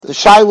the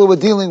Shiur we're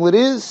dealing with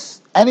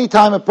is,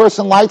 anytime a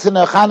person lights a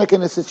Ner Chanukah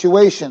in a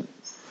situation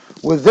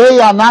where they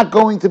are not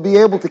going to be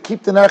able to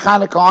keep the Ner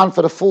Chanukah on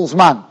for the full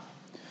Zman,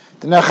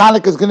 the Ner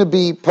Chanukah is going to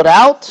be put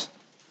out,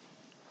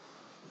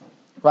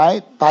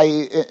 right?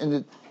 In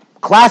the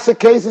classic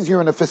cases, you're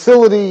in a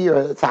facility,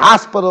 or it's a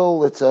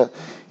hospital, it's a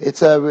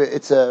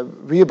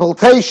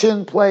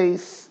rehabilitation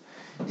place.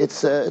 It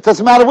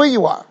doesn't matter where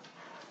you are.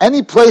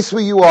 Any place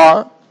where you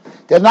are,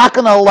 they're not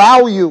going to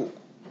allow you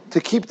to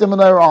keep them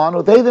on,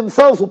 or they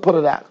themselves will put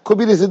it out. Could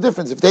be there's a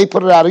difference if they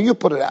put it out or you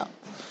put it out.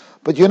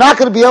 But you're not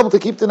going to be able to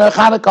keep the Ner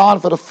Chanukah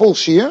on for the full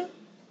Shiur.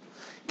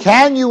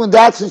 Can you, in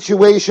that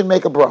situation,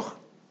 make a bracha?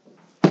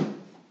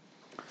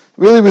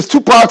 Really, there's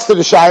two parts to the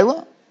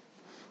Shaila.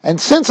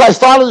 And since I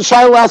started the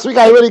Shiur last week,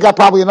 I already got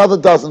probably another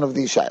dozen of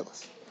these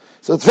Shilas.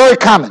 So it's very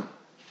common.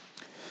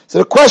 So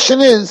the question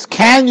is,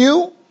 can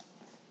you?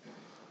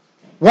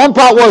 One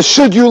part was,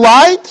 should you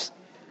light?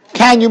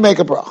 Can you make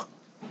a bracha?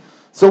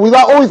 So we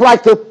always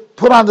like to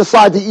put on the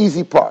side the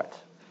easy part.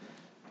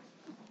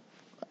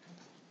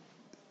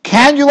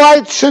 Can you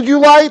light? Should you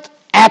light?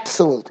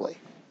 Absolutely.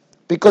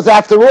 Because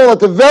after all, at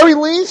the very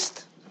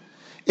least,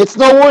 it's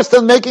no worse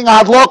than making a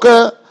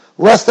hadloka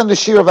less than the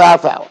Shiur of a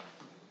half hour.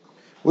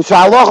 Which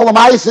halacha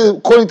l'maisa,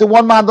 according to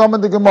one mandam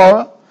in the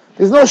Gemara,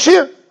 there's no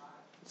Shiur.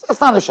 So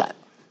that's not a shayla.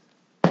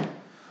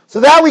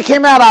 So that we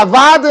came out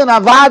avada and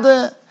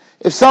avada.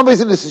 If somebody's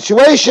in a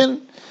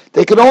situation,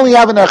 they could only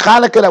have an Ner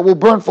Chanukah that will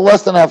burn for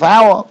less than a half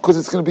hour because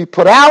it's going to be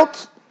put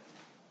out.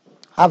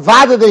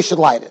 Avada, they should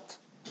light it.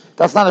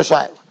 That's not a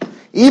shayla.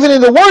 Even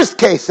in the worst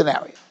case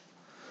scenario,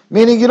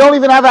 meaning you don't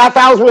even have a half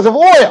hour's worth of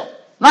oil.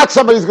 Not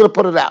somebody's going to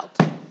put it out.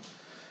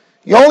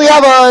 You only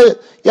have a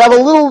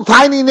little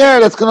tiny nair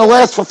that's going to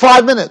last for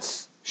 5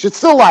 minutes. You should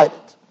still light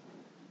it.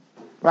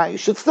 Right? You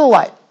should still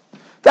light it.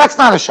 That's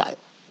not a shayla.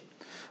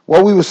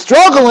 What we were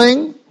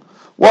struggling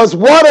was,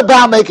 what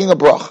about making a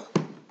bracha?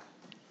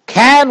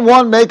 Can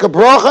one make a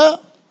bracha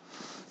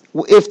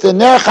if the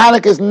Ner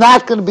Chanukah is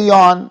not going to be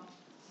on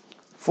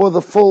for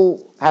the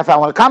full half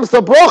hour? When it comes to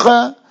a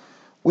bracha,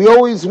 we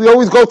always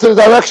go to the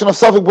direction of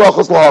Safek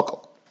brachos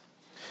lahakol.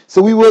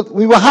 So we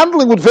were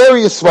handling with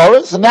various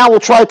svaras, and now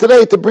we'll try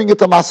today to bring it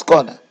to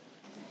maskona.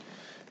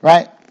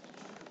 Right?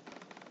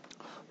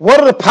 What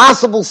are the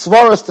possible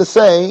svaras to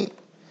say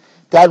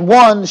that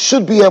one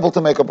should be able to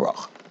make a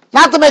bracha?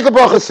 Not to make a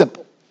bracha is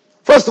simple.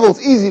 First of all,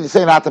 it's easy to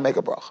say not to make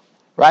a bracha.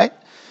 Right?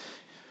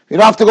 You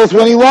don't have to go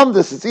through any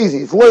lumdus. It's easy.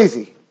 It's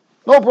lazy.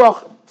 No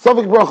bracha.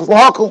 Safek brachos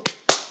lahakol.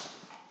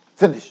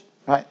 Finished.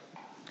 Right?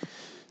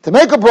 To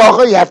make a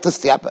bracha, you have to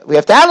step. We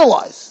have to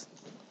analyze.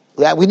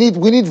 We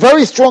need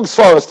very strong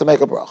svaras to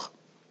make a bracha.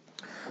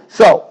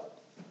 So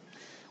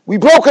we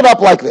broke it up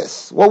like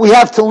this. What we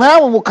have till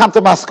now, and we'll come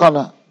to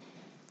maskana.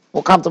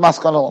 We'll come to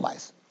maskana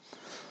l'mais.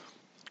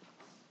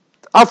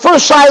 Our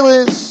first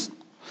shaila is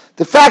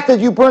the fact that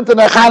you burnt a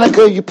Ner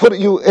Chanukah,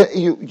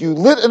 you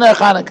lit a Ner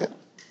Chanukah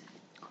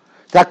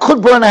that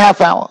could burn a half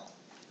hour.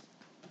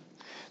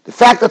 The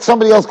fact that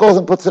somebody else goes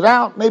and puts it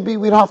out, maybe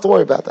we don't have to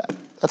worry about that.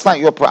 That's not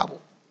your problem.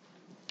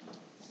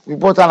 We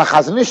brought down a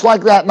Chazanish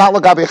like that, not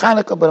Lagabi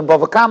Chanukah, but in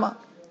Bava Kama.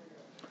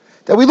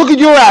 That we look at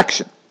your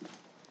action.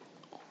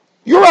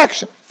 Your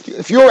action.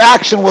 If your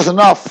action was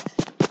enough,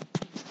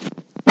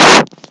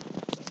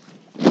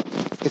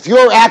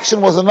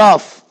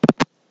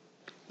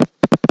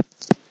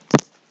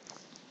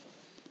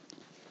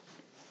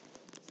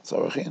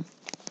 sorry,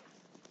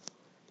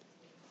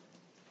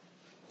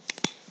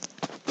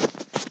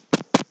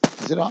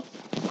 is it on?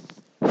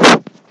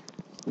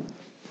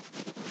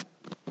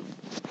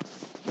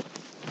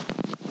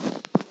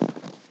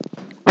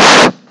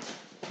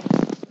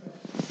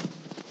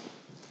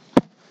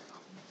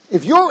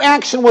 If your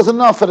action was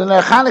enough for the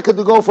Ner Chanukah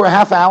to go for a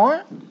half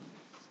hour,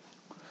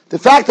 the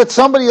fact that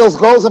somebody else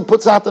goes and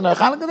puts out the Ner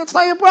Chanukah, that's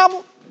not your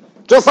problem.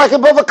 Just like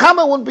in Bava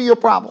Kama wouldn't be your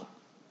problem.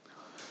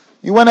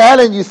 You went ahead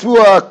and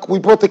we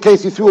brought the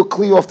case, you threw a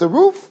kli off the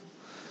roof.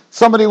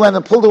 Somebody went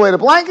and pulled away the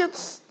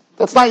blankets.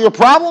 That's not your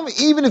problem,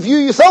 even if you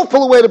yourself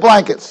pull away the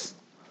blankets.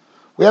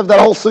 We have that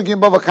whole sugi in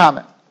Bava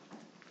Kama,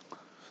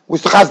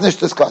 which the Chaznish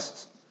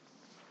discusses.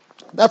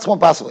 That's one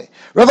possibility.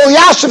 Rav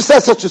Elyashiv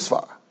says such a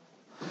svar.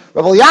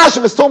 Rav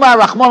Elyashiv is talking about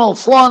Rahman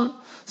al-Tzlan.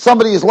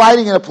 Somebody is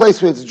lighting in a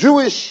place where it's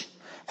Jewish,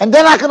 and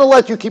they're not going to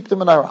let you keep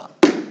them in Iran.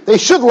 They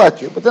should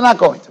let you, but they're not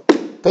going to.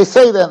 They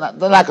say they're not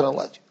going to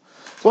let you.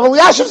 So Rav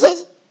Elyashiv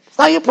says, it's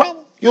not your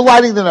problem. You're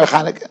lighting the Ner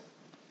Chanukah.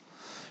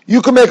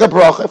 You can make a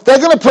bracha. If they're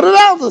going to put it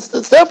out,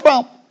 it's their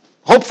problem.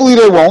 Hopefully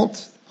they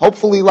won't.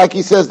 Hopefully, like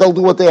he says, they'll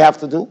do what they have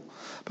to do.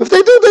 But if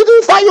they do,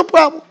 it's not your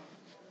problem.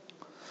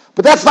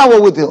 But that's not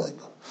what we're dealing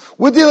with.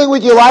 We're dealing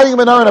with you lighting a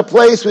menorah in a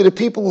place where the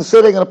people who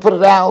say they're going to put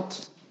it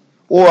out,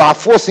 or are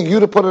forcing you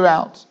to put it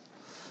out,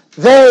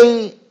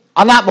 they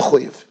are not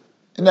mechuyev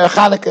in their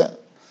Chanukah.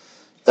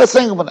 They're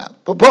saying it out.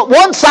 But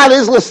one side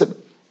is, listen,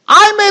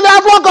 I made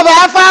that look of a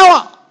half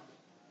hour.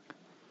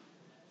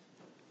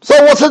 So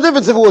what's the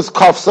difference if it was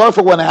kafsa, if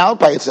it went out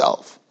by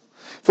itself?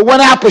 If it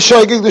went out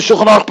b'shoigig, the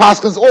Shulchan Aruch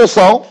paskins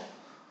also,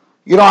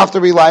 you don't have to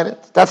relight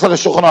it. That's how the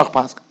Shulchan Aruch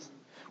paskins.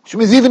 Which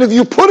means even if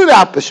you put it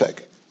out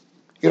b'shogeg,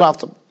 you don't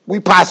have to, we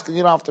paskin,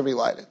 you don't have to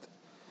relight it.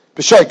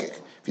 B'shogeg.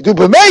 If you do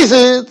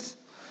b'mezid,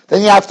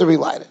 then you have to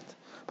relight it.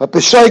 But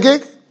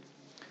b'shogeg,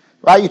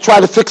 right, you try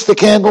to fix the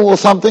candle or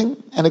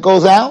something, and it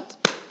goes out,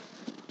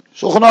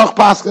 Shulchan Aruch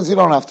paskins, you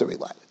don't have to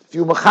relight it. If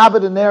you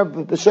mechabed in there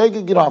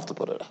b'shogeg, you don't have to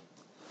put it out.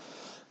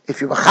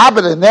 If you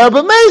mechabed in there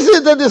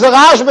b'mezid, then there's a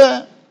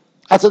rashbe.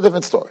 That's a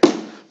different story.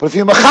 But if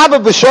you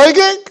mechabed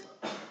b'shogeg,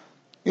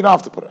 you don't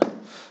have to put it out.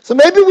 So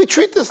maybe we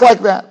treat this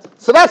like that.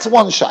 So that's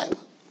one shayla.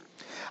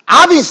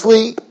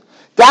 Obviously,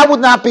 that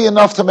would not be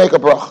enough to make a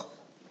bracha.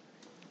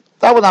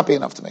 That would not be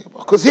enough to make a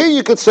bracha. Because here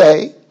you could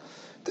say,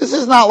 this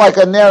is not like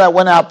a ner that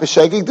went out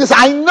b'shogeg. This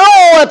I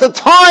know at the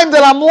time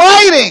that I'm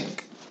lighting.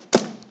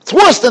 It's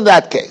worse than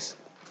that case.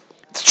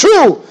 It's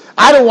true.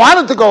 I don't want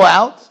it to go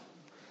out.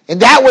 In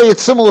that way,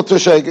 it's similar to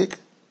shogeg.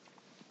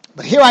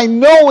 But here I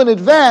know in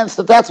advance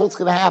that that's what's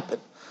going to happen.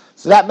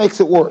 So that makes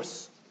it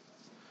worse.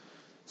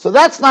 So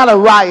that's not a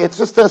raya. It's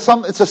just it's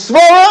a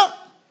svara,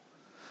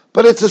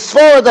 but it's a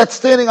svara that's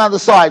standing on the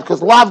side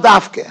because lav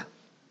dafke.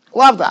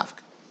 Lav dafke.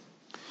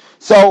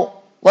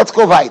 So let's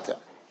go weiter.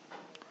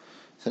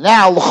 So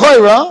now,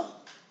 l'choira,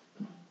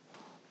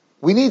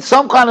 we need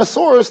some kind of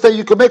source that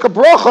you can make a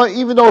bracha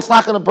even though it's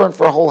not going to burn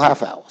for a whole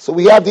half hour. So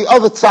we have the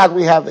other tzad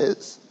we have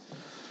is,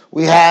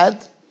 we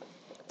had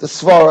the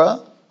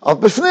svara of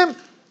bifnim.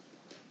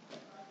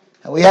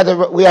 And we had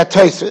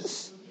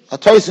Tosfos.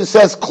 Tosfos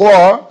says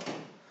klor.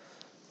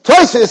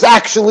 Tosfos is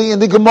actually in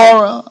the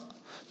Gemara.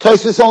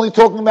 Tosfos is only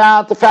talking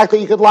about the fact that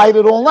you could light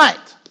it all night.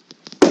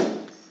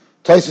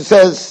 Tosfos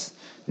says,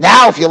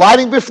 now if you're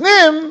lighting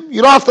bifnim,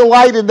 you don't have to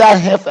light in that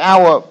half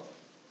hour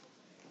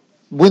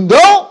window.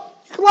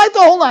 You can light the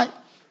whole night.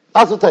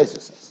 That's what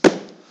Tosfos says.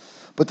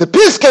 But the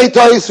Piskei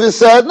Tosfos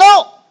said,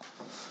 no.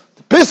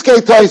 The Piskei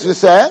Tosfos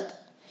said,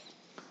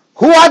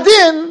 Hu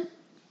Adin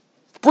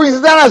brings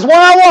it down as one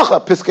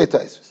halacha, Piskei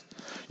Tosfos.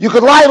 You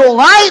could light all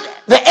night,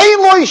 the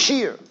ein lo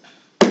shiur.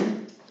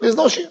 There's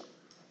no shiur.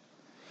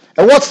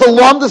 And what's the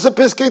lumdus of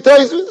Piskei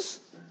Tosfos?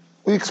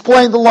 We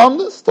explained the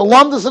lumdus. The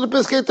lumdus of the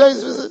Piskei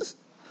Tosfos is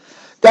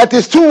that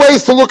there's two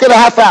ways to look at a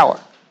half hour.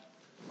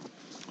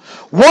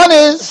 One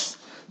is,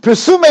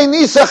 Pesumei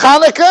Nisa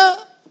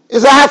Chanuka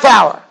is a half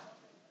hour.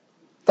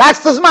 That's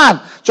the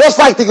Zman. Just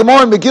like the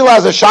Gemara in Megillah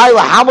has a shayla,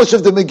 how much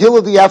of the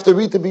Megillah do you have to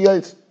read to be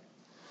Yotze?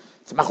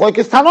 It's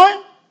Machlokes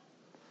Tanoim.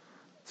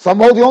 Some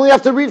hold you only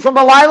have to read from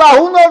Balayla.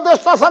 Who knows the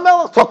Shtas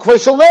HaMelech?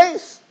 Tokvei Shel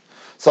Neis.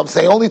 Some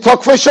say only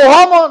Tokvei Shel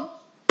Haman.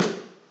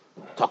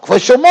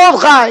 Tokvei Shel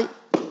Mordechai.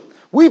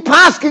 We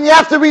paskin, you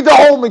have to read the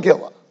whole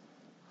Megillah.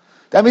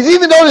 That means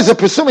even though there's a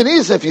Pesumei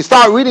Nisa, if you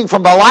start reading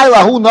from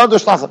Balayla, who knows the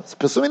Shtas HaMelech? It's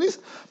Pesumei Nisa.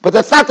 But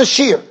that's not the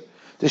Shiur.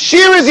 The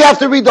Shiur is you have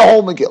to read the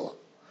whole Megillah.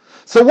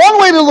 So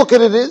one way to look at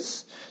it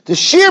is, the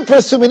Shiur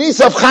Pesumei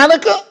Nisa of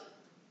Chanuka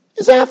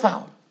is a half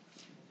hour.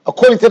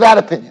 According to that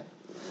opinion.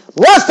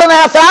 Less than a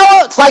half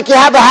hour, it's like you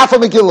have a half a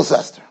Megillah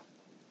Esther.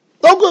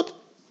 No good.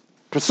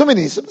 Pesumei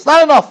Nisa, it's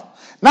not enough.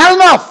 Not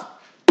enough.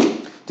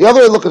 The other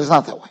way to look at it is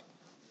not that way.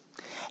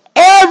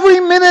 Every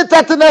minute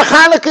that the Ner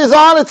Chanukah is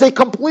on, it's a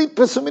complete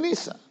Pesumei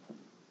Nisa.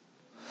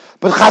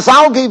 But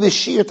Chazal gave a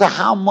shiur to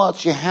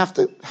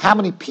how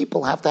many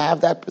people have to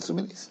have that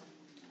Pesumei Nisa.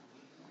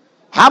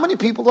 How many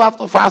people do have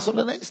to fasten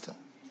the Nesta?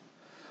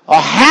 A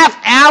half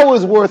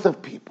hour's worth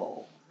of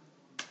people.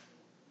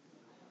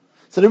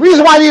 So the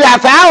reason why I need a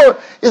half hour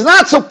is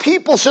not so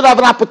people should have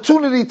an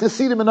opportunity to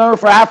see the menorah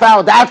for a half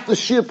hour. That's the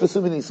shiur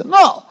Pesumei Nisa.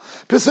 No.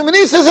 Pesumei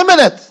Nisa is a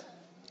minute.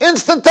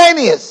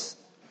 Instantaneous.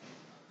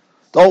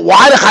 So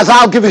why did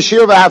Chazal give a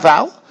shiur of a half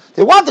hour?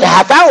 They wanted a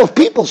half hour of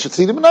people should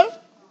see the menorah.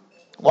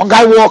 One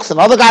guy walks,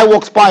 another guy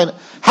walks by.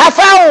 Half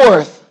hour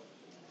worth.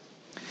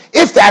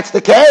 If that's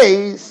the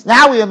case,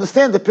 now we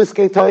understand the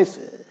Piskei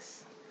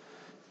Tosfos.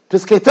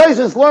 Piskei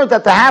Tosfos learned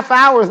that the half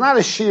hour is not a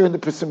shiur in the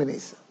Pesumei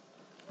Nisa.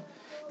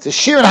 It's a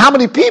shiur in how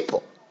many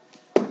people.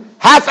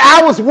 Half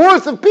hour's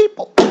worth of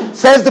people.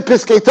 Says the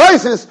Piskei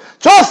Tosfos,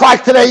 just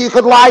like today you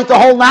could light the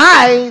whole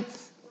night.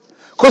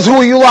 Because who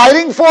are you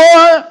lighting for?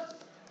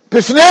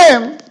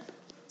 Bifnim.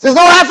 There's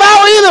no half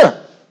hour either.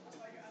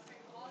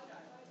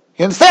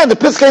 You understand? The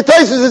Piskei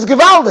Tosfos is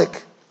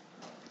gewaldik.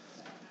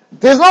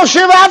 There's no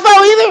shiur of half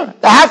hour either.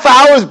 The half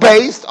hour is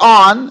based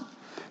on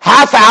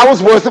half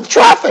hour's worth of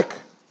traffic.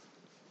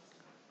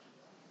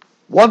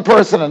 One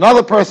person,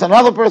 another person,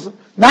 another person.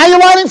 Now you're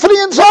lighting for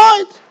the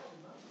inside.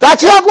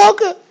 That's your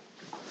halacha.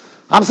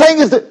 I'm saying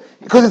is that,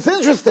 because it's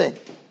interesting.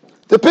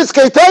 The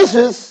Piskei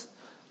Tosfos,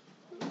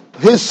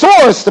 his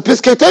source, the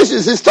Piskei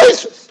Tosfos is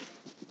Tosfos.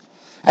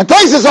 And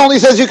Tosfos only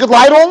says you could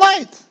light all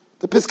night.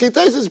 The Piskei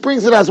Tosfos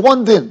brings it as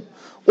one din.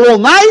 All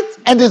night,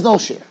 and there's no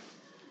shiur.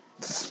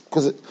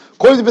 Because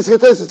according to Piskei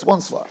Tosfos, it's one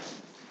svar.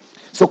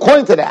 So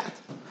according to that,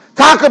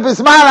 Taka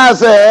Bisman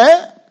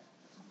Hazeh,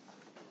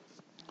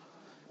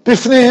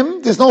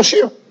 Bifnim, there's no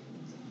shiur.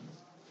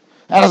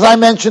 And as I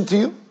mentioned to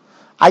you,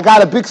 I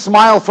got a big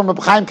smile from Reb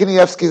Chaim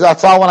Kanievsky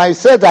Zatzal when I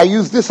said I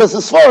used this as a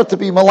svara to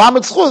be Melamed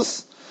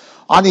Zchus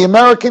on the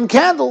American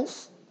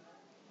candles.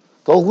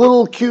 Those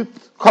little cute,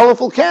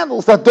 colorful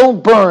candles that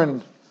don't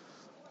burn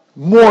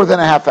more than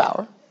a half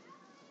hour.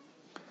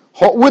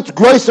 With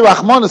grace or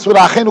Achmanis, with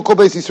Achenu Kol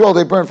Beis Yisrael,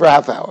 they burn for a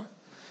half hour.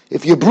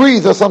 If you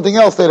breathe or something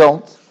else, they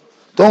don't.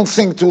 Don't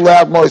sing too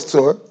loud,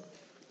 moisture,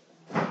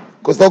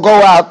 because they'll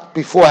go out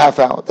before half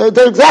hour.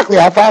 They're exactly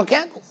half hour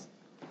candles.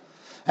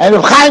 And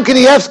Reb Chaim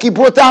Kanievsky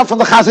brought down from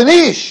the Chazon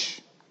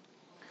Ish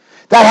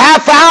that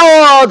half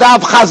hour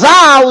of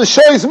Chazal is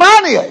Shoyz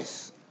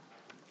Maniyos,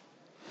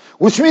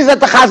 which means that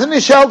the Chazon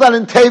Ish held that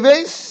in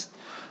Teves,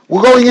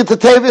 we're going into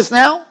Teves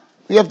now,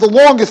 you have the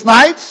longest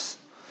nights,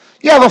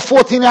 you have a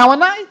 14-hour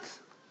night.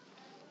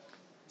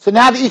 So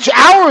now each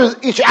hour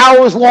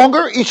is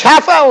longer, each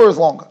half hour is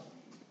longer.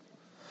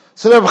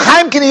 So the Reb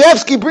Chaim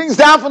Kanievsky brings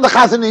down from the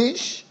Chazon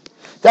Ish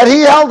that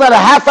he held that a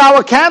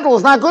half-hour candle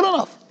is not good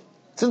enough.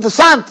 It's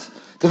interessant.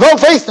 The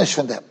Welt weiß nicht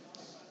von dem.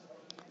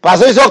 But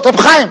so sagt Reb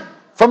Chaim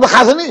from the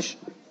Chazon Ish.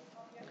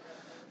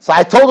 So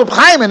I told Reb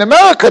Chaim, in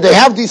America they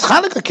have these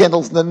Chanuka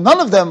candles, and none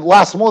of them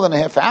last more than a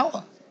half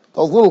hour.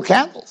 Those little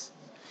candles.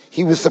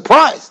 He was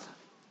surprised.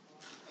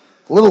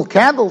 Little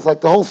candles, like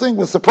the whole thing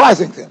was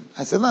surprising to him.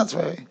 I said, that's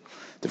very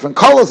different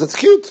colors, it's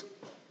cute.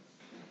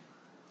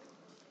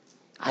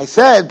 I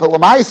said, but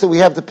Lamaisa, we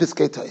have the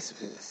Piskei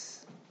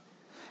Tosfos.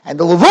 And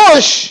the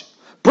Levush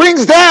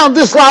brings down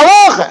this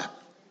Halacha.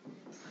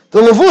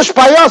 The Levush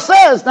Paya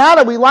says, now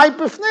that we light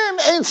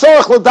Bifnim, ain't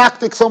Sorach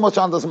Ladaktik so much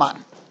on this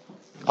man.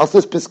 How's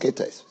this Piskei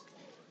Tosfos?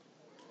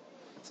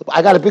 So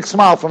I got a big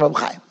smile from Reb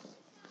Chaim.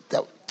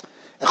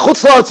 In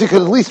Chutz La'aretz, you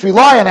could at least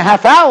rely on a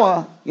half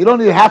hour. You don't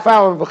need a half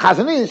hour of a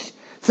Chazon Ish,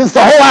 since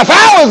the whole half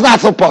hour is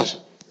not so posh.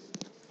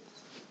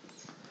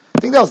 I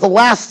think that was the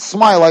last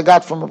smile I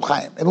got from Reb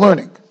Chaim in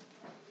learning.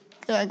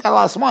 Yeah, I got a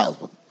lot of smiles,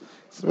 but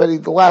it's already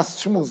the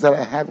last shmooze that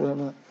I had with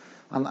him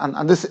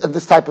on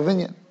this type of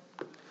Inyan.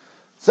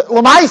 So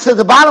Lamai said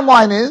the bottom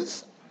line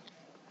is,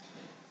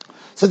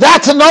 so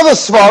that's another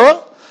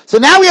svara. So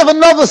now we have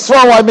another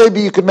svara why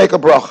maybe you could make a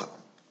bracha.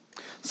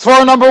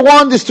 Svara number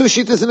one, there's two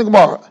shittas in the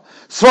Gemara.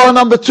 Svara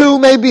number two,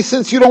 maybe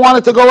since you don't want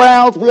it to go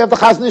out, we have the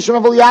Chazon Ish of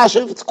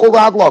Yashiv, it's called the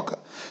Hadlaka.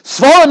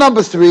 Svara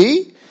number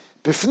three,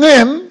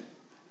 Bifnim,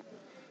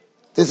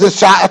 there's a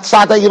shot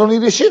that you don't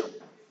need a shir.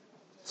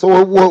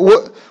 So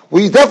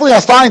we definitely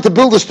are starting to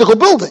build a shtickle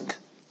building,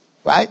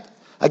 right?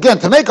 Again,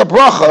 to make a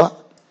bracha,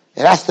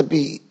 it has to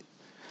be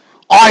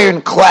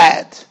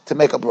ironclad to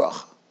make a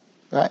bracha,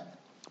 right?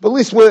 But at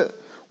least we're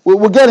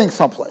getting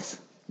someplace.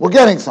 We're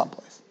getting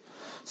someplace.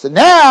 So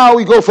now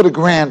we go for the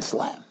Grand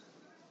Slam.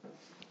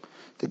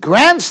 The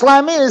Grand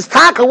Slam is,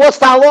 Taka, what's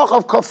the halacha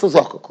of Kaf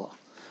Sazokukla?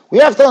 We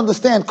have to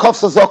understand Kaf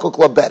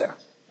Sazokukla better,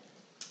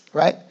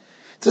 right?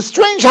 It's a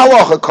strange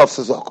halacha, Kaf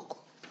Sazokukla.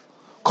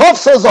 Kaf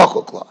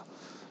Sazokukla.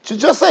 Should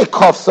just say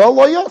Kafsa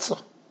lo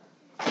yotza.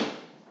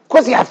 Of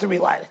course you have to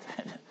relight it.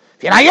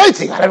 If you're not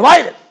yotza, you got to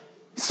relight it.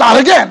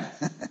 Start again.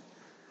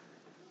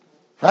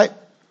 Right?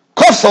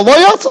 Kafsa lo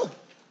yotza.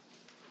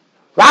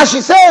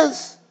 Rashi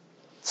says,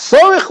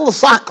 Tzorich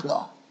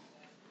l'sakna.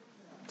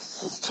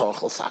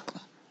 Tzorich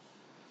l'sakna.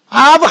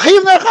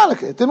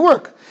 It didn't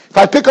work. If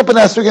I pick up an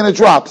esrog and it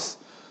drops,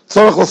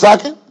 Tzorich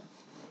l'sakin,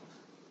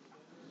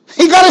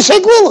 he got to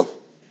shake lulav.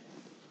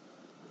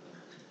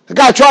 The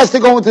guy tries to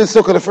go into the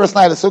sukkah the first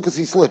night of sukkah,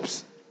 he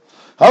slips.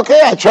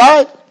 Okay, I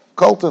tried.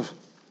 Kultiv.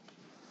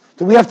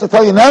 Do we have to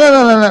tell you, no.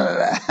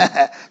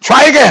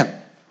 Try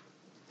again.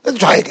 Let's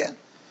try again.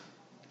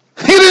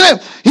 You didn't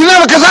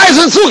have a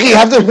kazayas in sukkah. You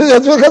have to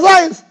do a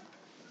kazayas.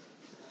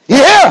 You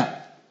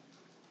hear?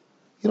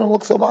 You don't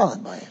look so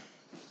violent by it.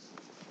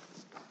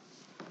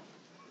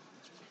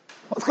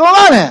 What's going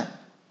on here?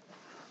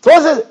 So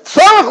what's it?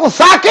 Tzorich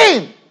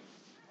l'sakin.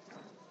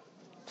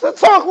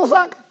 It's tzorich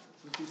l'sakin.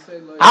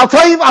 I'll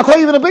tell you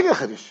even a bigger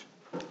chiddush.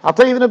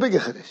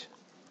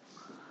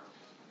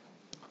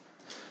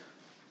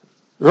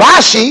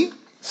 Rashi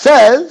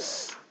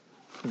says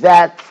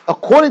that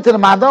according to the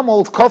Madam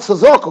old Kaf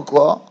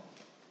Sazokukla,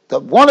 the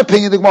one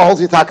opinion the Gemara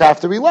holds you taka have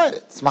to relight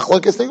it. It's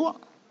machlokes the Gemara.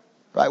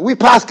 Right? We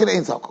paskin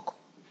ein Zokukla.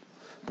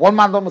 One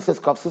Madam says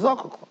Kaf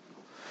Sazokukla.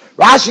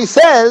 Rashi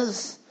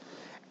says,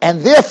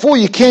 and therefore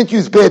you can't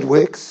use bed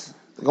wicks.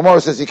 The Gemara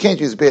says you can't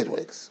use bed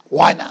wicks.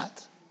 Why not?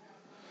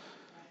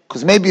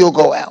 Because maybe you'll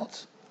go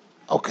out.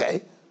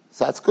 Okay,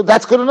 so that's good.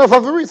 That's good enough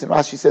of a reason.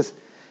 Rashi says,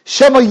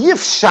 Shema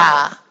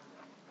Yifsha,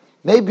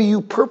 maybe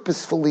you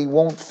purposefully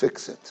won't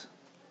fix it.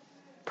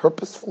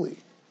 Purposefully.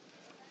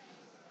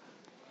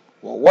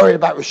 We're worried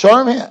about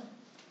Rishonim here.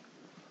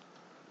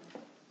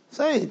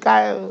 Say,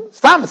 guy,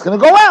 stop, it's going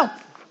to go out.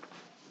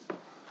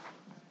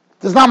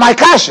 This is not my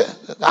kasha.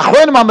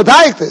 Achronim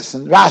HaMedayik this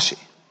in Rashi.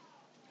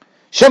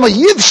 Shema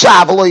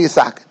Yivsha v'lo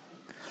Yisakin.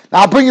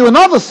 Now I'll bring you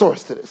another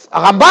source to this. A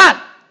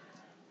Ramban.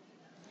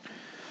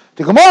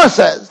 The Gemara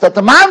says that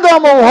the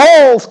Mandam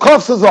holds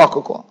Kaf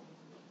Sazokukla.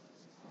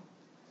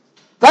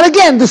 That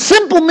again, the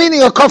simple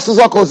meaning of Kaf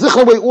Sazokukla is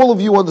the way all of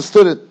you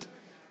understood it,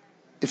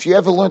 if you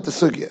ever learned the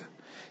sugya,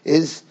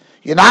 is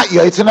you're not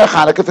Yaitz or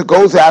Chanukah if it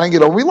goes out and you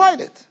don't relight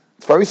it.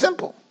 It's very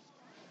simple.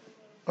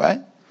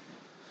 Right?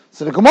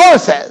 So the Gemara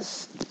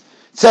says,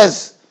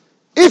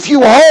 if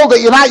you hold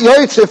that you're not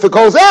Yaitz if it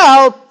goes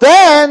out,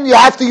 then you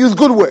have to use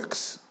good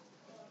works.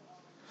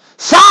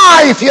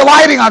 Sai if you're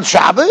lighting on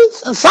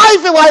Shabbos, and Sai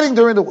if you're lighting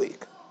during the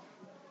week.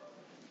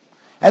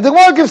 And the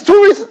Gemara gives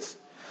two reasons.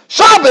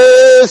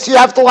 Shabbos, you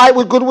have to light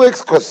with good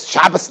wicks, because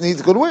Shabbos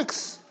needs good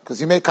wicks, because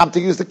you may come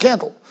to use the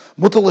candle.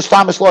 Mutal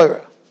l'shtamish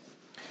loira.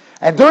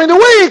 And during the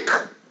week,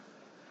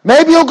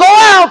 maybe you'll go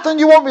out and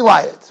you won't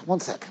relight it. One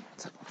second.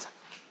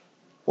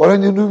 What are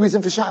the new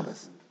reason for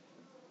Shabbos?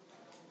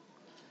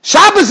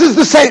 Shabbos is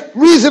the same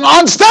reason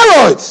on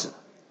steroids.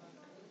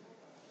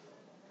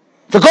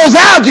 If it goes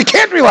out, you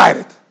can't relight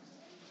it.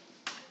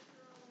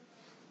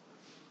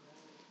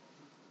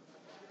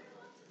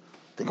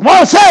 The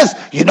Gemara says,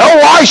 you know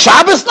why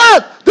Shabbos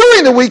not?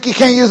 During the week you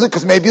can't use it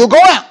because maybe you'll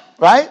go out,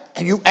 right?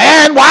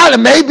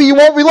 And maybe you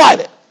won't relight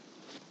it.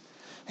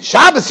 And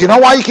Shabbos, you know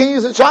why you can't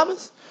use it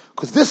Shabbos?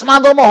 Because this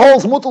mandoma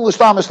holds mutal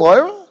l'shtamish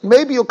loira.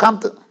 Maybe you'll come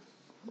to.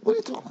 What are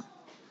you talking about?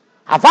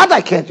 I thought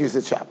I can't use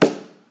it Shabbos.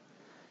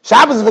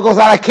 Shabbos, if it goes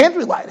out, I can't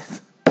relight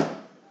it.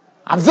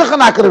 I'm sicher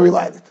not going to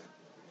relight it.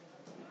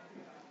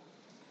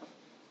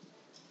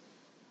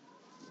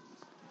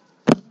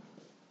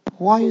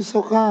 Why are you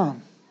so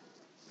calm?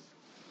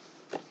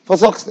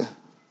 Was sagst du?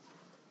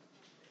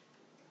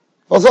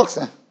 Was sagst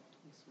du?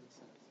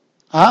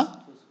 Huh?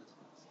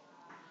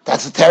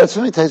 That's a teretz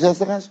for me. Tell you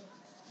the guys.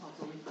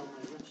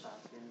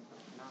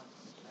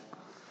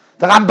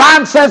 The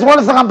Ramban says, what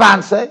does the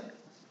Ramban say?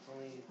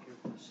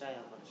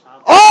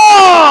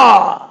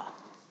 Oh!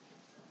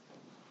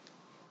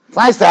 It's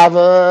nice to have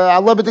a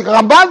little bit of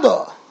Ramban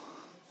though.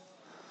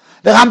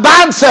 The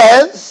Ramban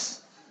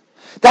says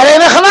that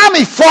in a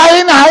Chanami,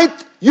 Friday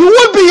night, you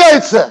would be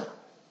Yetzer.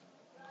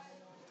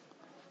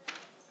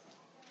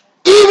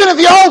 Even if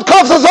you hold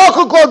Kof's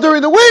Azokah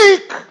during the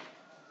week,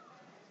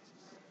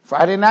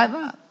 Friday night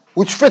not.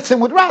 Which fits in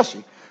with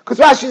Rashi. Because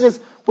Rashi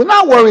says, we're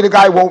not worried the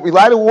guy won't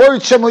relight it, we're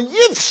worried Shema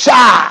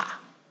Yivsha.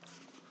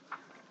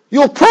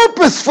 You'll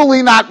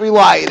purposefully not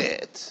relight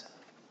it.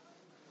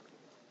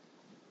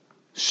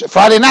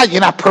 Friday night,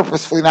 you're not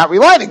purposefully not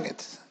relighting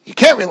it. You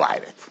can't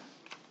relight it.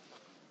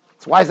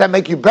 So why does that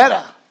make you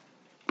better?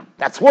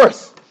 That's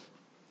worse.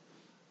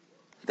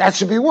 That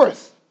should be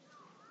worse.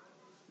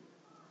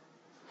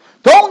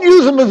 Don't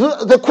use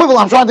the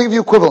equivalent. I'm trying to give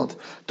you equivalent.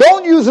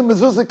 Don't use a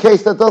mezuzah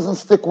case that doesn't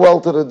stick well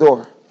to the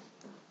door.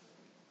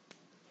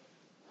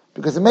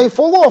 Because it may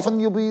fall off and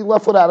you'll be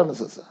left without a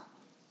mezuzah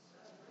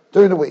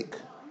during the week.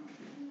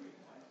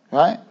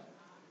 Right?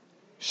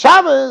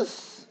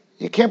 Shabbos,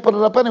 you can't put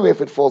it up anyway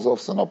if it falls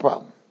off, so no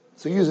problem.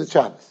 So use it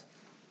Shabbos.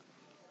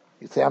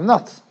 You say, I'm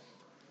nuts.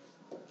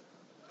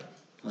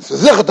 So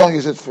Zechah, don't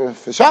use it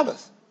for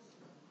Shabbos.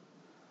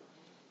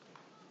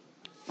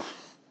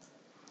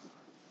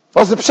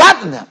 What's the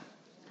pshat in them?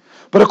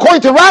 But according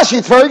to Rashi,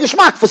 it's very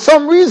geschmack. For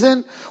some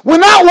reason, we're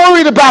not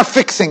worried about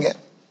fixing it.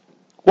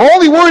 We're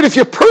only worried if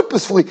you're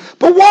purposefully.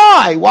 But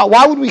why?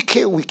 Why would we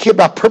care? We care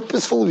about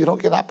purposeful. We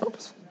don't care about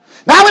purposeful.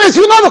 Now I'm going to ask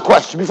you another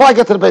question before I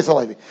get to the Beis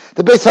Halevi.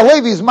 The Beis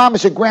Halevi is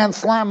mamish a grand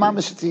slam.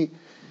 Mamish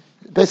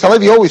Beis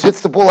Halevi always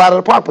hits the ball out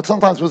of the park, but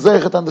sometimes we're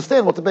zeichet to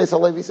understand what the Beis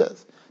Halevi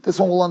says. This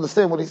one will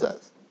understand what he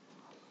says.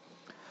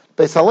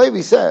 Beis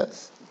Halevi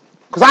says,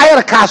 because I had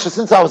a kasha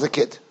since I was a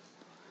kid.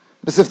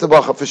 B'sifta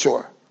Bacha for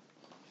sure.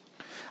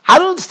 I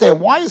don't understand,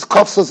 why is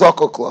Kaf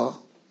Sazakokla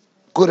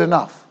good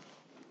enough?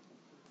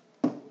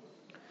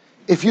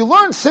 If you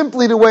learn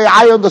simply the way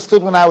I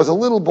understood when I was a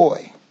little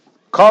boy,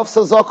 Kaf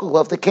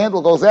Sazakokla, if the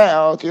candle goes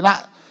out, you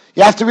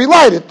have to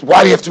relight it.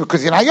 Why do you have to?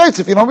 Because you're not Yaitz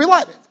if you don't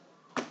relight it.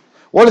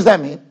 What does that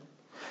mean?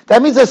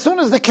 That means as soon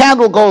as the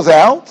candle goes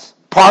out,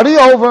 party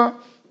over.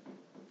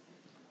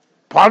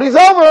 Party's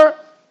over.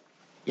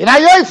 You're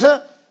not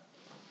Yaitz.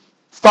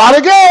 Start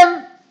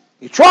again.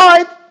 You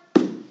tried.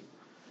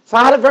 So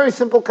I had a very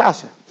simple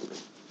kasha.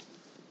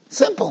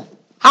 Simple.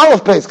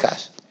 Aleph Beis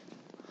kasha.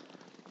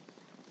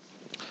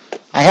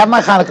 I have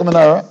my Chanuka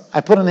menorah. I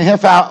put in a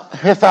half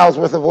hour's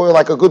worth of oil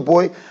like a good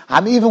boy.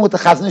 I'm even with the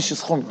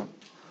Chaznish's chumrah.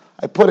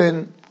 I put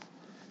in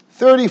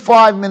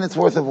 35 minutes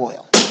worth of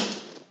oil.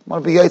 I'm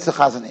going to be Yitzhak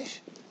Chazanish.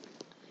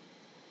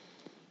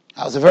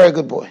 I was a very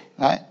good boy,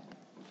 right?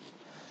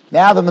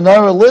 Now the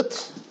menorah lit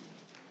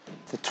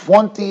for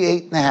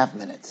 28 and a half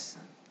minutes.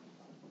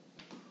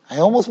 I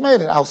almost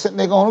made it. I was sitting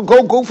there going,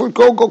 go for it,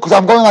 go, because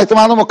I'm going like the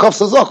Manama Kaf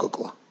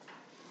Sazakakla.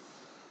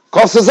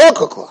 Kaf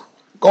Sazakakla.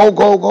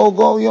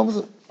 Go. You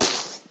almost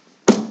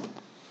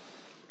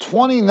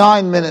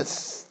 29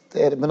 minutes, the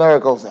menorah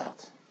goes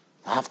out.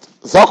 I have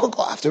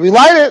to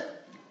relight it.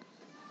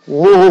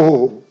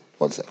 Whoa,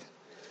 1 second.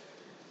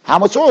 How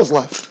much oil is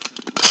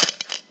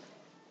left?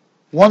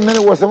 1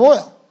 minute worth of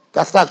oil.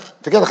 That's not,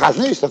 forget the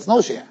chaznish, that's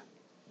no share.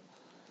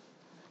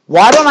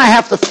 Why don't I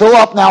have to fill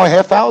up now a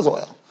half hour's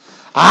oil?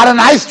 I had a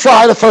nice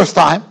try the first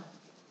time.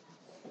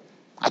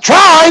 I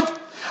tried.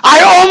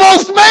 I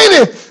almost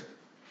made it.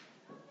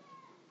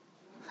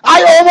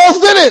 I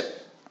almost did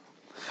it.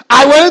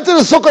 I went into the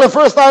sukkah the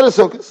first night of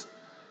sukkahs.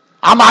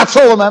 I'm not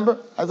so remember.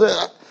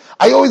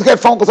 I always get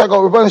phone calls. I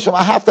go, Rebbeinu Shem,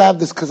 I have to have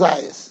this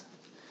kazayas.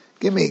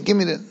 Give me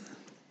the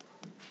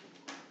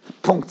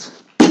punkt.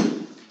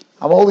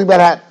 I'm holding by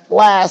that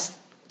last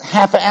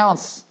half an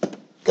ounce.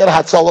 Get a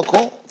hatzala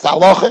call. It's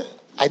halacha.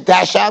 I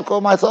dash out,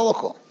 go my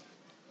Tzolokol.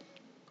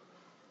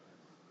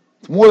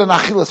 It's more than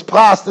Achilas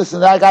Pras, this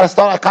and that. I got to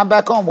start, I come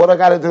back home. What do I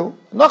got to do?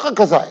 Nocha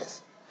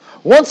Kazayas.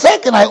 1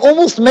 second, I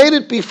almost made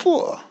it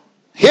before.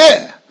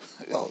 Here.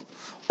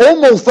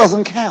 Almost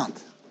doesn't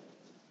count.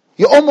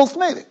 You almost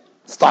made it.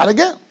 Start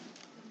again.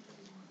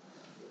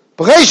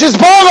 Bereshis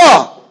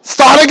Bara.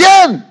 Start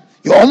again.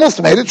 You almost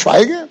made it. Try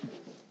again.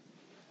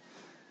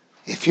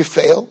 If you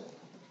fail,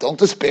 don't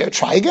despair.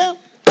 Try again.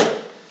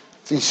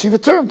 It's a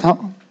yeshiva term, huh?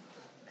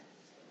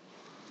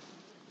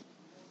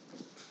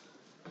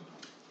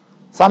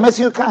 So I'm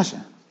asking you a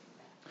kasha.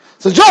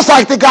 So just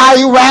like the guy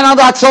who ran on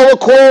that solar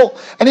call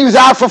and he was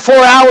out for 4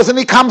 hours and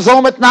he comes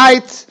home at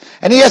night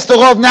and he asks the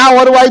Rav, now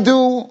what do I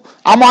do?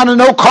 I'm on a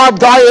no-carb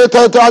diet.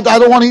 I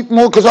don't want to eat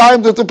more because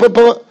I'm...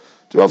 The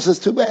Rav says,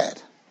 too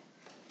bad.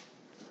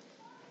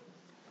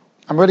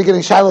 I'm already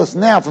getting shilos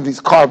now from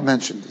these carb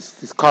mentioned,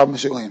 these carb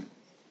mishulim.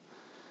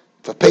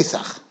 For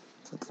Pesach.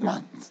 So come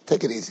on,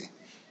 take it easy.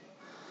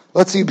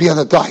 Let's see you be on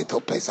a diet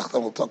till Pesach,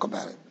 then we'll talk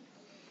about it.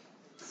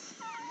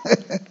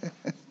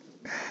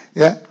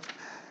 Yeah?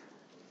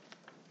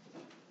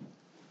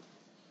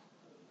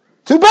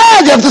 Too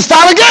bad, you have to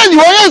start again.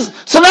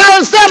 So now I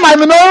understand, my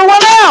menorah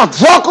went out.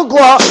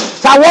 Zokugla.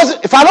 So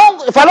if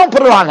I don't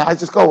put it on, I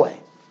just go away.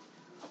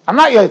 I'm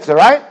not Yotzer,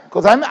 right?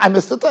 Because I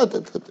missed it. I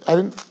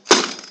didn't.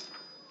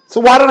 So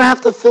why don't I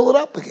have to fill it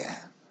up again?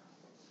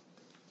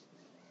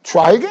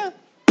 Try again.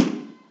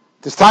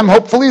 This time,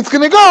 hopefully it's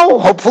going to go.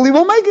 Hopefully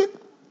we'll make it.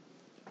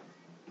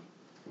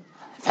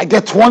 If I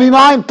get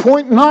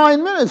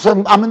 29.9 minutes, I'm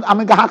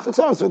in Gahak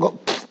Tzor, so we go,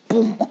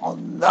 boom, oh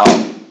no.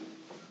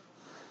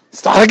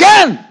 Start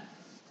again.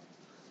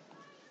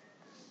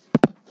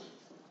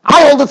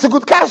 I hold it's a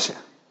good kasha.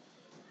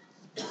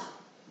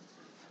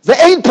 The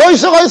ain't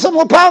poisha loisam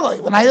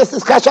l'paloi. When I asked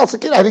this kasha al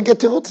Sakir, I didn't get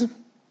tirutzim.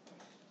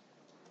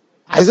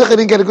 I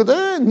didn't get a good,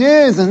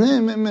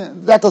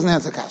 that doesn't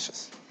answer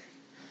kashas.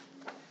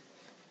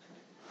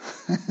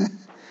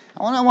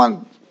 I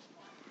want.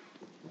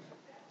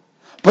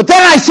 But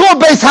then I saw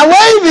Beis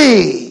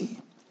Halevi.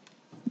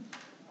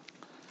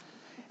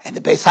 And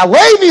the Beis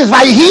Halevi is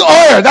Vayihi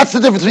Oyer. That's the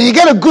difference. When you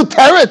get a good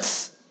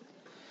teretz,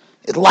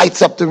 it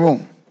lights up the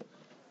room.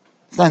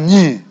 It's not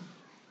new.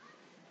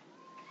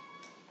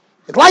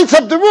 It lights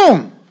up the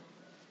room.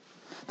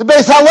 The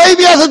Beis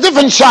Halevi has a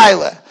different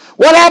shaila.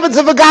 What happens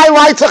if a guy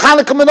lights a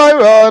Chanuka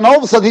menorah and all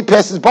of a sudden he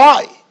passes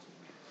by?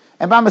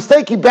 And by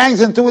mistake he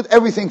bangs into it,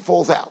 everything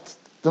falls out.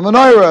 The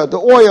menorah, the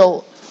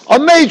oil, a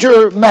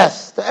major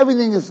mess.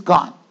 Everything is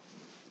gone.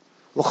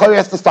 L'chari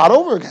has to start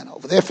over again,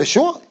 over there for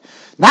sure.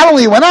 Not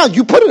only it went out,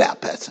 you put it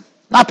out, person.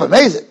 Not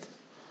amazing.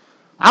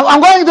 I'm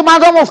going to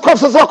Madamos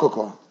Kofsa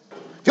Zokukla.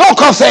 Your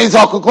Kofsa ain't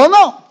Zokukla,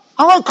 no.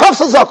 I'm going to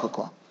Kofsa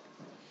Zokukla.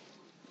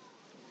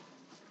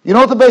 You know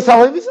what the Beis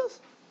Halevi says?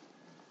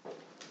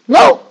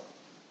 No.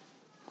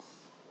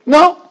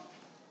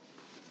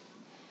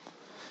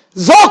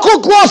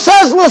 Zokukla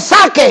says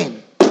L'sakein.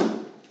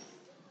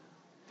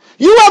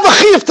 You have a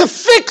chiyuv to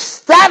fix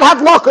that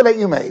hadlaka that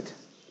you made.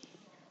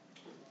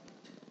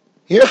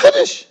 You're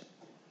chiddush.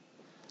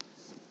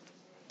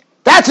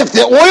 That's if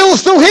the oil is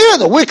still here,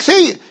 the wick's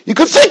here. You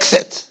can fix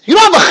it. You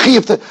don't have a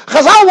chiyuv to.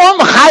 Chazal won't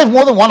mechayiv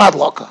more than one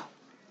hadlaka.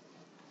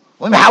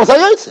 How was I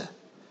yotze?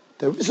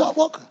 The original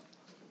hadlaka.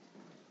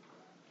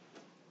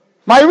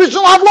 My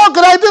original hadlaka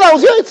that I did, I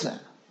was yotze.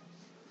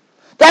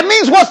 That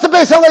means what's the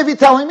Beis Halevi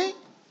telling me?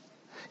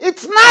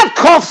 It's not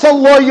kofsa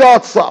lo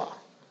yotza.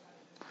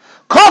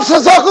 Kofsa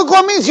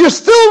Zokukla means you're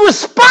still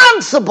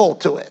responsible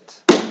to it.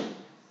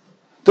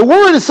 The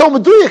word is so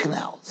meduyik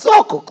now.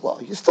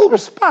 Zokukla, you're still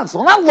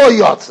responsible. Not lo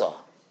yotza.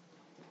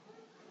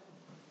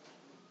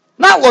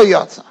 Not lo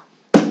yotza.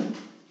 You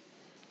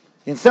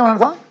understand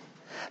what I'm saying?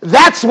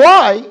 That's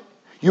why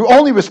you're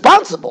only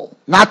responsible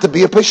not to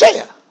be a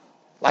pesheya,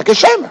 like a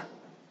shemer.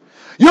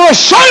 You're a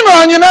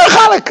shemer on your Ner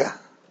Chanukah.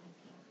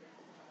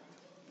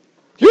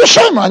 You're a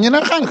shemer on your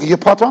Ner Chanukah. You're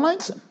part on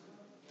Einstein.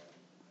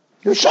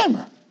 You're a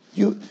shemer.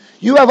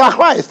 You have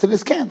achrayas to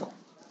this candle.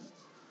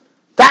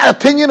 That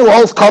opinion who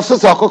holds kofsa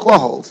zokukla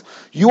holds.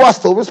 You are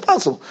still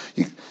responsible.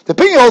 The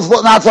opinion holds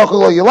not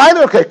zokukla. You light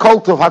it, okay, kol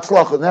tov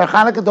hatzlacha. Ner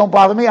Chanukah, don't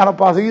bother me, I don't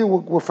bother you,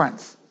 we're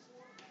friends.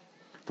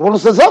 The one who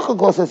says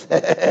zokukla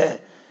says,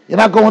 you're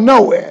not going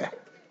nowhere.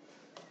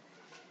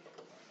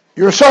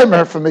 You're a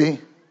shomer for me.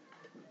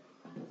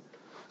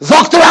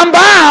 Zok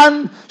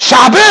Ramban,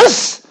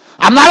 Shabbos,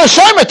 I'm not a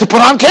shomer to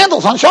put on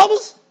candles on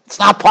Shabbos. It's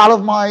not part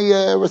of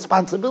my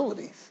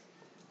responsibilities.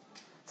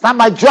 It's not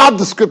my job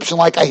description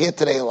like I hear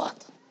today a lot.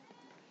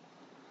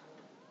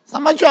 It's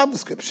not my job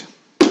description.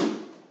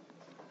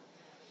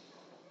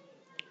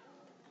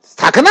 It's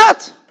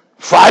takanat.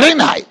 Friday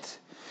night.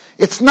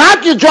 It's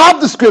not your job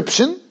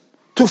description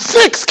to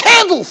fix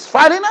candles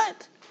Friday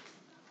night.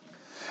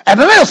 And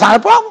then it's not a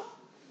problem.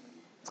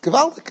 It's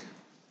gewaldig.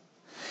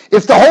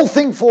 If the whole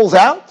thing falls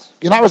out,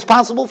 you're not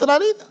responsible for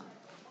that either.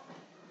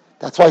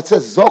 That's why it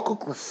says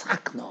zokuk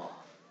l'sakno.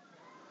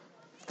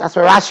 That's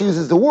why Rashi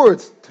uses the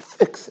words to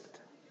fix it.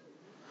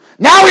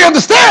 Now we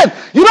understand.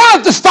 You don't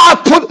have to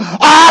start put a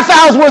half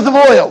hour's worth of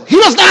oil. He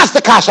doesn't ask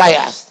the kasha I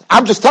asked.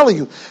 I'm just telling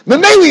you.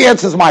 Mameli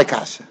answers my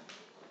kasha.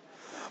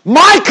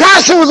 My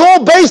kasha was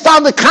all based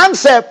on the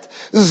concept.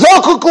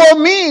 Zokuk law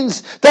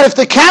means that if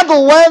the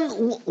candle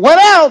went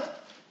out,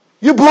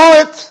 you blew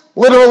it,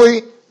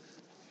 literally.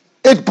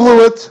 It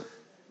blew it.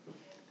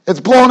 It's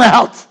blown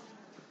out.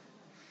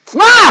 It's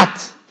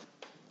not.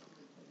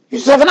 You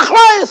just have an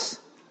achrayas.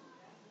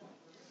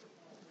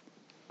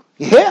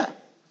 Yeah.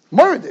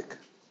 Muridik.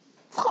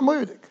 It's not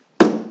Muridik.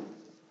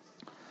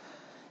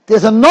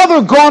 There's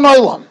another Gon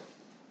Olam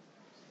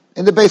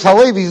in the Beis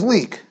Halevi's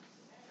league.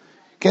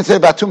 Can't say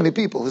about too many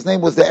people. His name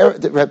was the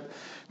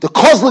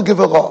Kozler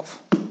Giverov,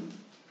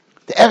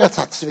 the Eretz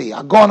HaTzvi,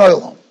 a Gon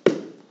Olam,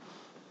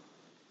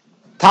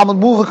 Talmud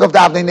Muvik of the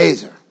Avnei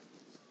Nezer,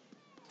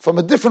 from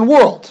a different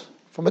world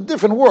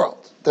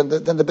than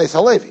the Beis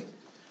Halevi,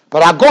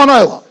 but a Gon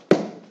Olam.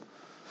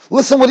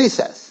 Listen what he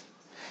says.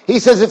 He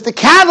says if the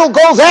candle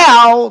goes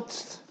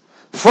out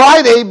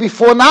Friday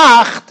before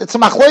Nacht, it's a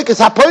machlokes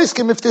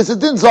haposkim if there's a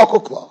din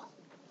zokuk law.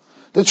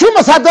 The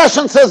Trumas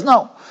Hadeshan says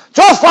no.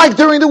 Just like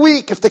during the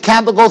week, if the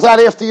candle goes out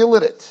after you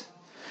lit it,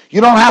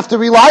 you don't have to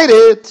relight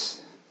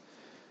it.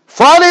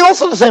 Friday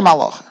also the same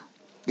halacha.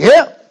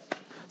 Yeah.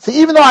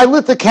 See, even though I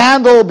lit the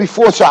candle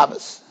before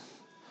Shabbos,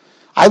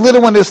 I lit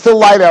it when there's still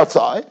light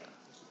outside,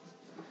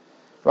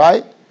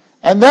 right?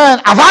 And then,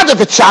 avad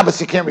if it's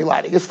Shabbos, you can't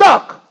relight it. You're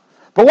stuck.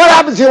 But what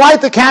happens? You light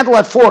the candle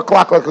at 4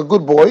 o'clock like a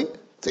good boy.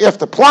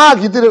 After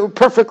plag, you did it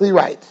perfectly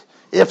right.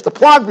 After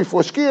plag,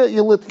 before shkia,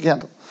 you lit the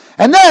candle.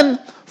 And then,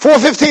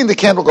 4:15, the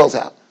candle goes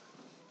out.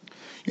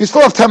 You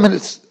still have 10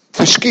 minutes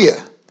to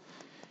shkia.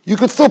 You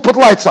could still put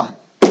lights on.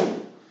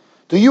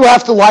 Do you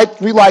have to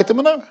relight the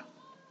menorah?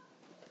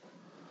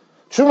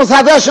 Shumas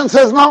Hadeshan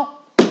says no.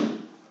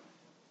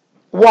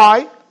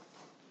 Why?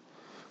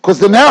 Because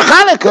the Ner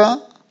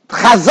Chanuka,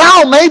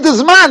 Chazal made the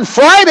Zman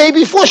Friday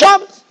before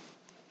Shabbos.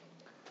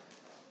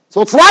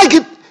 So it's like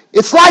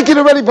it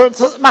already burned.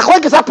 So,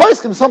 machlokes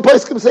haposkim. Some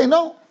poskim say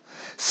no.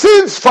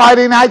 Since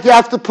Friday night you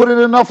have to put in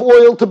enough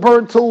oil to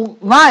burn till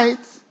night,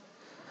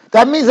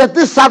 that means that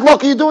this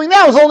sadloka you're doing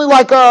now is only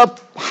like a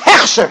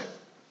hechsher.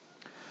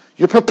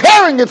 You're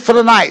preparing it for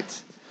the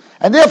night.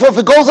 And therefore if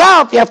it goes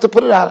out, you have to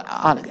put it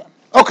on again.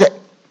 Okay.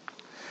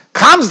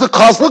 Comes the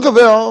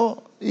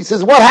Kozlugavil. He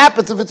says, what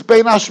happens if it's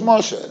Bein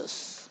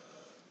Hashmoshes?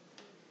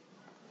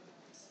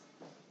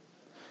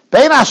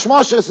 Bein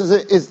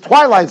Hashmoshes is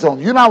twilight zone.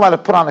 You're not allowed to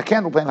put on a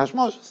candle Bein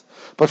Hashmoshes.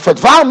 But for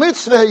Dvar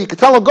Mitzvah, you can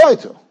tell a goy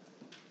to.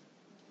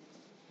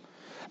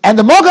 And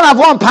the Mogen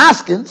Avon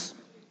Paskins,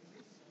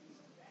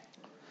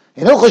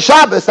 in Hilchos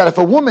Shabbos, that if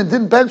a woman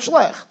didn't ben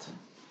shlecht,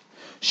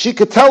 she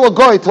could tell a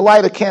goy to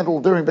light a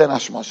candle during Ben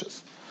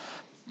Hashmoshes.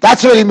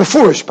 That's already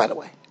mefurish, by the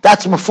way.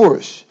 That's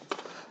mefurish.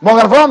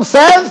 Mogen Avon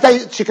says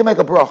that she can make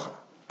a bracha.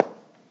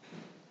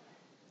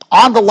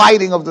 On the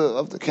lighting of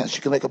the candle,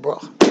 she can make a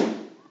bracha.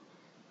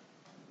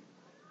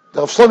 The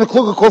Rav Shlomo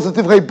Kluger calls it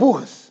Divrei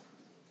Buches.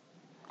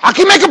 How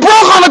can you make a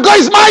bracha on a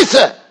guy's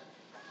ma'aseh?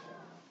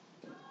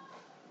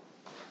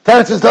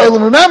 Teretz is the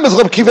Olam remembers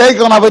Reb Kiva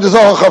Eger on Avodah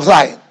Zorah Chav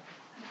Zayin.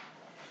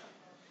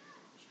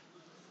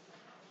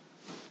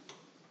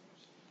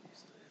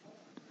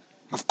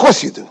 Of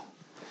course you do.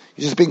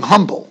 You're just being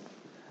humble.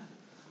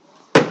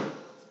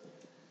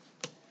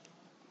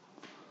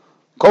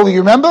 Koli, you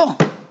remember?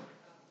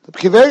 Reb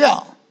Kiva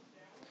Eger.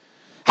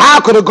 How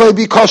could a guy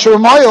be kosher or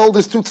moil?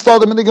 There's two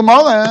tzaddim in the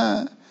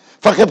Gemara.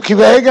 For Reb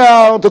Kiva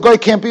Eger, the guy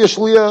can't be a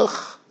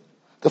shliach.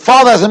 The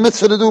father has a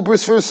mitzvah to do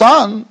bris for his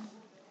son.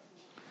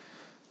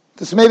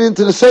 This made it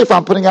into the sefer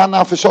I'm putting out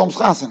now for Shalom's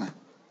Chasana.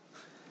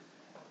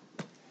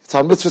 It's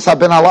our mitzvah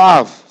Saben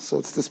Alav. So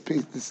it's this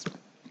piece.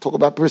 Talk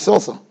about bris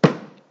also.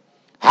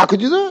 How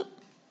could you do it?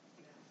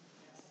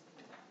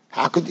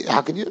 How could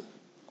you?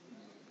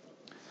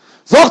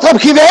 Zocht Reb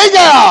Kiva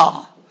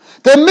Eger.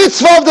 The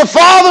mitzvah of the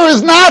father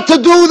is not to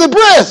do the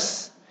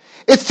bris.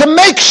 It's to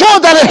make sure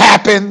that it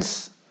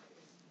happens.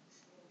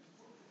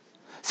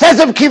 Says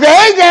Reb Kiva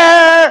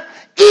Eger,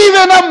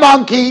 even a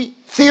monkey,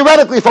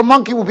 theoretically, if a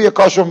monkey would be a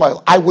kosher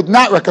male, I would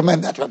not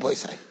recommend that, Rabbi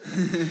say.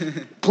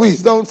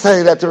 Please don't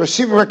say that the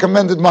Yeshiva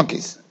recommended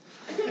monkeys.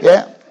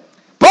 Yeah?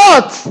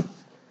 But,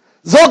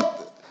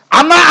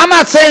 I'm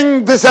not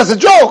saying this as a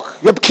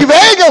joke. Reb Kiva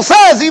Eger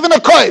says even a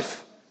koif.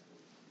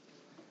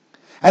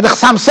 And the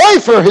Chassam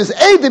Sofer, his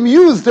Eidim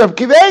used Reb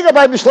Kiva Eger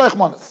by Mishlech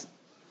Monas.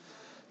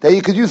 That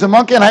you could use a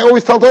monkey, and I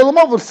always tell the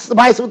Olam with the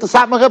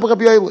Satmar Rebbe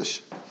Rabbi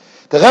Yoelish.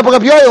 The Rebbe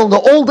Rabbi Yoel, in the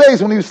old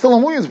days when he was still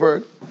in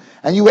Williamsburg,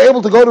 and you were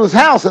able to go to his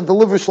house and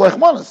deliver Shlech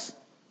Monas.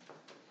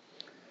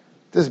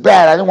 This is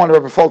bad. I don't want to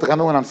Rebbe Foltek. I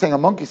know when I'm saying a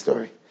monkey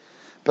story.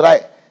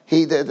 But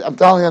I'm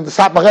telling you, the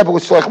Satmar Rebbe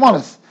was Shlech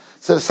Monas.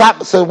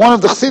 So one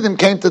of the Chassidim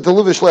came to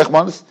deliver Shlech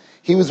Monas.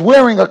 He was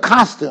wearing a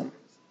costume,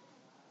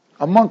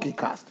 a monkey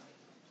costume.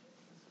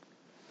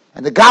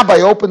 And the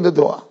Gabbai opened the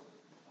door.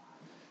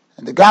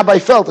 And the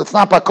Gabbai felt it's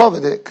not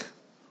Bakovidik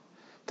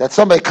that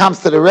somebody comes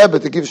to the Rebbe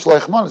to give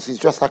Shlech Monas. He's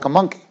dressed like a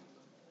monkey.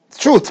 It's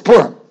true, it's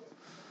Purim.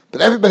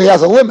 But everybody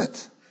has a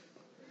limit.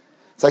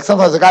 It's like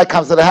sometimes a guy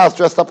comes to the house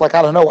dressed up like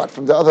I don't know what,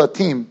 from the other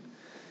team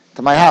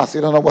to my house.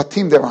 You don't know what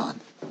team they're on.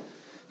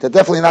 they're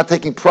definitely not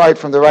taking pride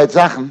from the right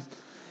Zachen.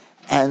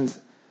 And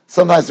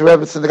sometimes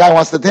the guy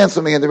wants to dance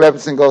with me, and the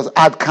Rebbetzin goes,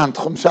 Ad kan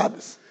tchum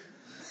Shabbos.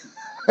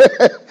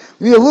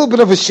 We need a little bit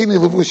of a shini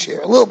levush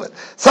here, a little bit.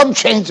 Some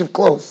change of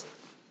clothes.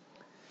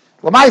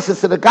 Lamaisa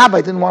said the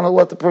Gabbai didn't want to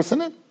let the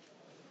person in.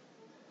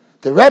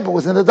 The Rebbe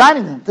was in the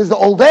dining room. This is the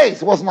old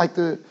days. It wasn't like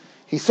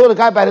he saw the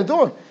guy by the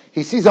door.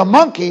 He sees a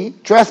monkey,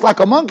 dressed like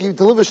a monkey,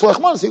 delivers Shlech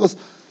Manos. He goes,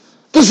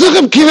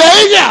 T'suchem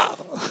Kivega!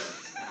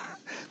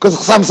 Because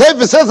Chassam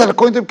Sefer says that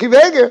according to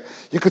Kivega,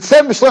 you could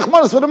send Shlech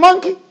Manos with a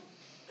monkey.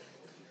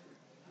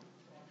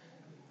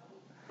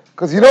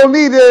 Because you don't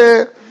need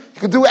you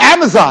could do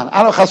Amazon.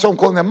 I don't know how I'm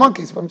calling them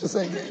monkeys, but I'm just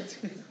saying.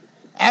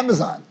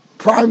 Amazon,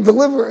 Prime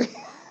Delivery.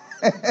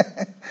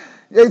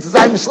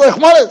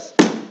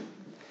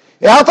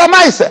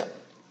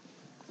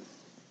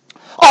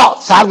 Oh,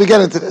 so how do we get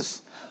into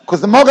this?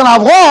 Because the Mogan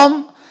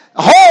Avrom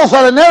holds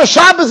that a Neros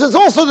Shabbos is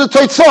also the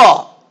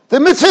Teitzah. The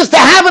mitzvah is to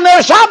have a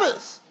Neros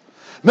Shabbos.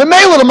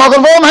 Memela, the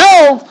Mogan Avrom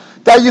held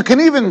that you can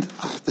even...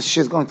 this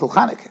shit is going till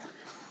Chanuka.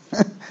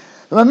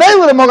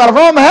 Memela, the Mogan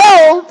Avrom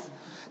held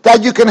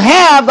that you can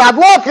have the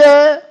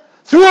Hadlaka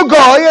through a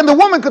guy and the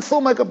woman could still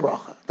make a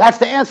bracha. That's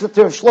the answer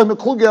to Shlomo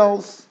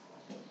Klugel's.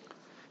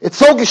 It's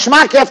so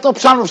geschmack after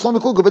Pshan of Shlomo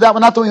Klugel, but that we're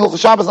not doing Hilchos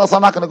Shabbos, so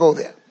I'm not going to go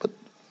there. But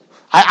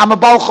I'm a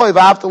Baal Choiv,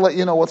 I have to let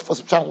you know what's for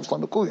Pshan of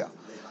Shlomo Klugel.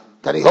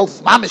 That he holds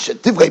Mamish,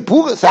 Divrei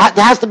Buga, so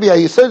there has to be a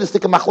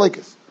Yisodistic and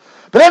Machlekes.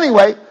 But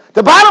anyway,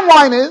 the bottom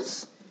line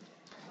is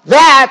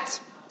that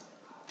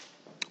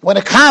when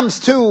it comes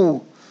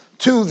to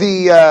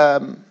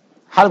the,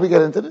 how do we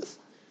get into this?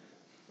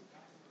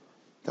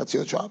 That's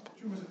your job.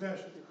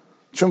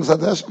 Shumas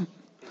Hadeshim.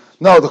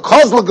 No, the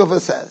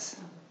Kozlogova says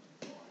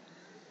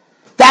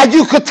that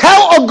you could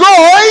tell a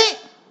goy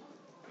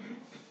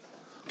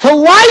to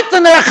light the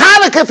Ner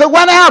Chanukah if it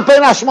went out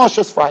Ben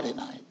Hashmoshes Friday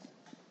night.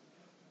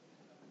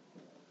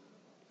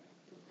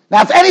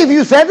 Now, if any of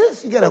you said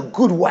this, you get a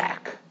good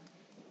whack.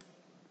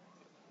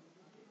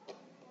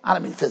 I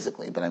don't mean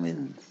physically, but I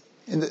mean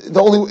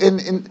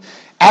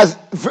as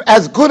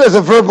good as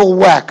a verbal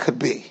whack could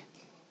be.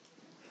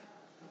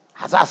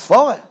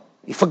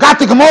 You forgot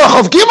the Gemara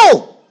of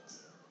Gimel.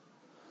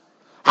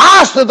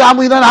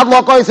 We don't have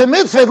Lokos and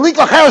Mitzvah.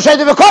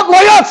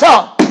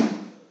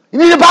 You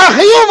need a Bar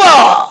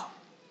Chiyuva.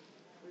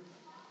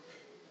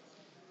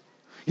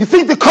 You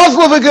think the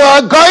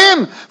Kozlov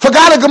Goyim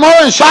forgot a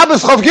Gemara in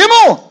Shabbos Chav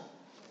Gimel?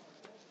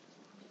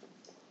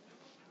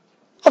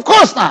 Of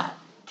course not.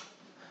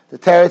 The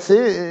teretz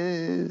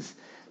is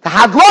the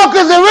Hadloka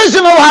is the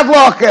original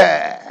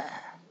Hadloka.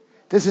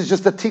 This is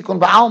just a Tikkun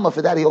Ba'alma.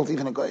 For that, he holds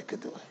even a Goy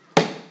could do it.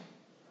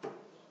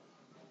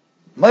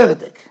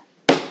 Moeredik.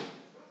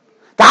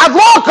 The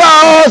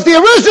Hadloka is the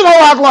original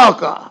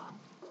Hadloka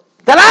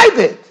that I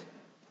did.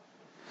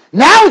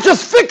 Now it's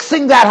just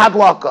fixing that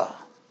Hadloka.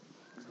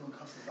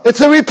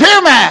 It's a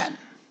repairman.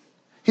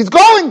 He's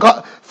going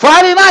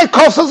Friday night,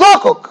 Kofsa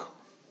Zokuk.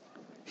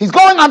 He's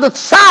going on the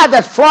side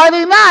that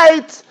Friday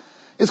night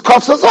is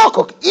Kofsa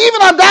Zokuk.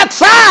 Even on that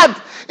side,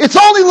 it's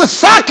only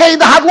L'sake,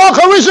 the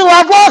Hadloka, original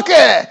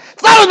Hadloka.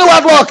 It's not a new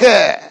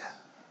Hadloka.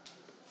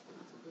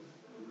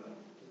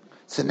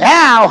 So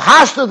now,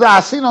 Hashta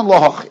Da'asinon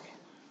Lohochi.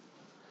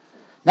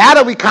 Now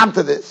that we come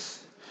to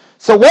this,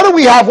 so what do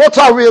we have? What's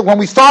our real, when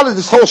we started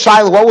this whole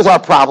Shiloh, what was our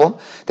problem?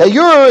 That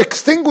you're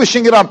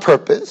extinguishing it on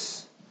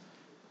purpose.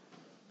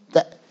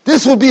 That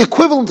this would be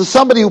equivalent to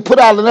somebody who put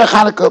out an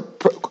Chanukah.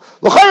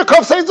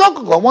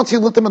 Once you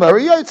lit them in a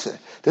Yotze.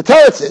 The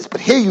Torah says,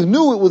 but here you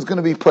knew it was going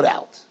to be put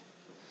out.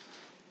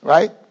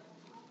 Right?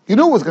 You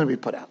knew it was going to be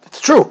put out. It's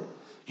true.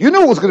 You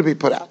knew it was going to be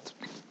put out.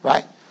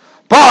 Right?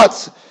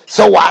 But,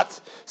 so what?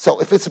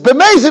 So if it's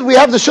b'mezid, we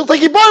have the Shiltei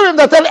Giborim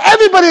that then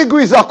everybody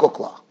agrees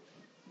Zakukla.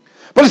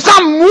 But it's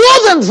not more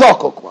than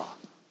Zakukla.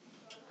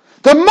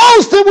 The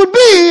most it would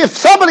be if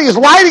somebody is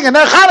lighting a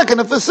Ner Chanukah in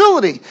a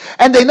facility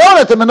and they know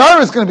that the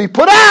menorah is going to be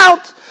put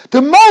out,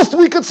 the most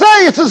we could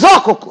say it's a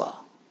Zakukla.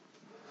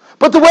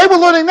 But the way we're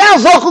learning now,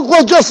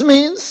 Zakukla just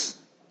means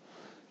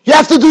you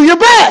have to do your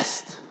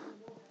best.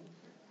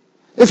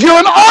 If you're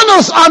an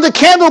onus on the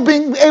candle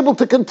being able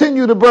to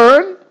continue to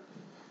burn,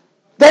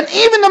 then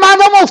even the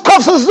man almost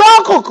comes to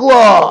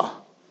Zakukla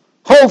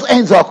holds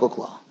Ein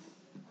Zakukla.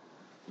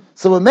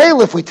 So in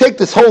Meil, if we take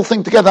this whole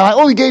thing together, and I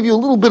only gave you a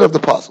little bit of the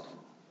puzzle.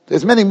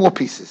 There's many more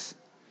pieces.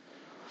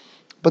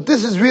 But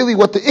this is really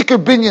what the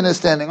Iker Binyan is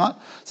standing on.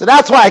 So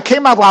that's why I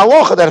came out with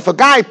Halacha that if a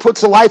guy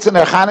puts the lights in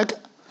their Chanukah,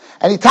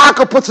 and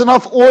Itaka puts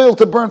enough oil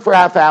to burn for a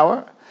half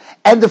hour,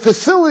 and the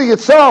facility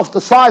itself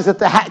decides that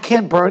the hat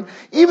can't burn,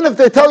 even if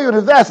they tell you in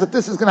advance that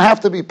this is going to have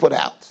to be put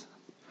out,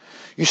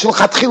 you should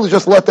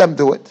just let them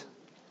do it.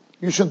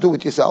 You shouldn't do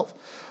it yourself.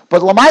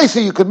 But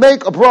Lamaisi, you could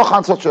make a bracha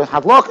on such a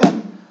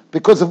hadlaka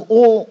because of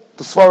all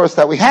the svaras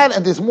that we had,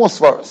 and there's more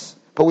svaras.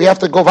 But we have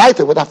to go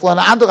weiter with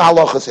Aflana and the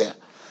halachas here.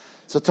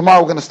 So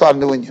tomorrow we're going to start a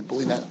new Indian,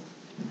 believe that.